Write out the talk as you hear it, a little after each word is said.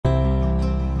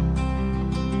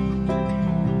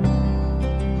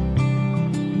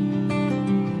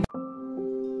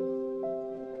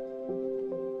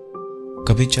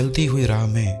कभी चलती हुई राह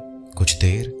में कुछ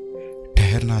देर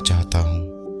ठहरना चाहता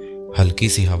हूँ। हल्की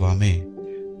सी हवा में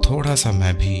थोड़ा सा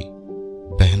मैं भी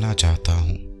बहना चाहता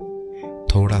हूँ।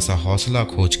 थोड़ा सा हौसला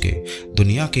खोज के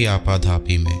दुनिया की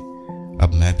आपाधापी में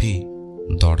अब मैं भी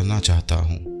दौड़ना चाहता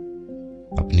हूँ।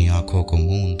 अपनी आंखों को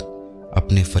मूंद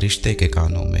अपने फरिश्ते के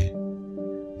कानों में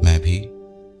मैं भी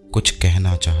कुछ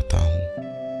कहना चाहता हूँ।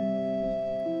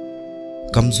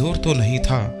 कमजोर तो नहीं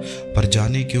था, पर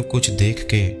जाने क्यों कुछ देख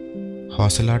के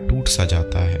हौसला टूट सा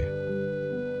जाता है।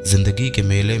 जिंदगी के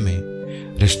मेले में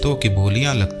रिश्तों की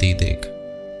बोलियां लगती देख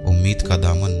उम्मीद का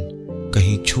दामन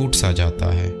कहीं छूट सा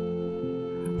जाता है।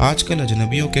 आजकल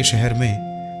अजनबियों के शहर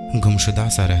में गुमशुदा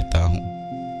सा रहता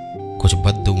हूँ। कुछ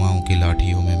बद्दुआओं की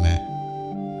लाठियों में मैं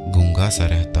गूंगा सा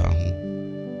रहता हूँ।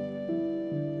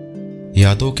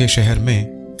 यादों के शहर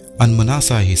में अनमना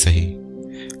सा ही सही,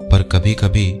 पर कभी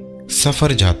कभी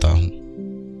सफर जाता हूँ।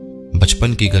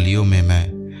 बचपन की गलियों में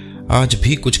मैं आज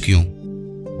भी कुछ क्यों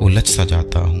उलझ सा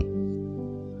जाता हूँ।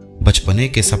 बचपने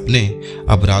के सपने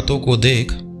अब रातों को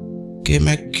देख के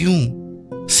मैं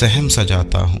क्यों सहम सा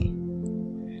जाता हूँ।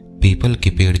 पीपल की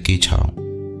पेड़ की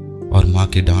छांव और माँ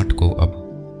की डांट को अब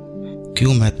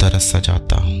क्यों मैं तरस सा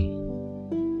जाता हूँ।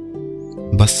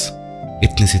 बस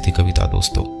इतनी सी थी कविता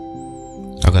दोस्तों।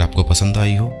 अगर आपको पसंद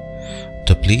आई हो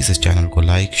तो प्लीज़ इस चैनल को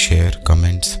लाइक, शेयर,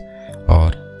 कमेंट्स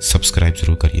और सब्सक्राइब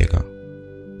जरूर करिएगा।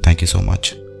 Thank you so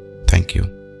much. Thank you.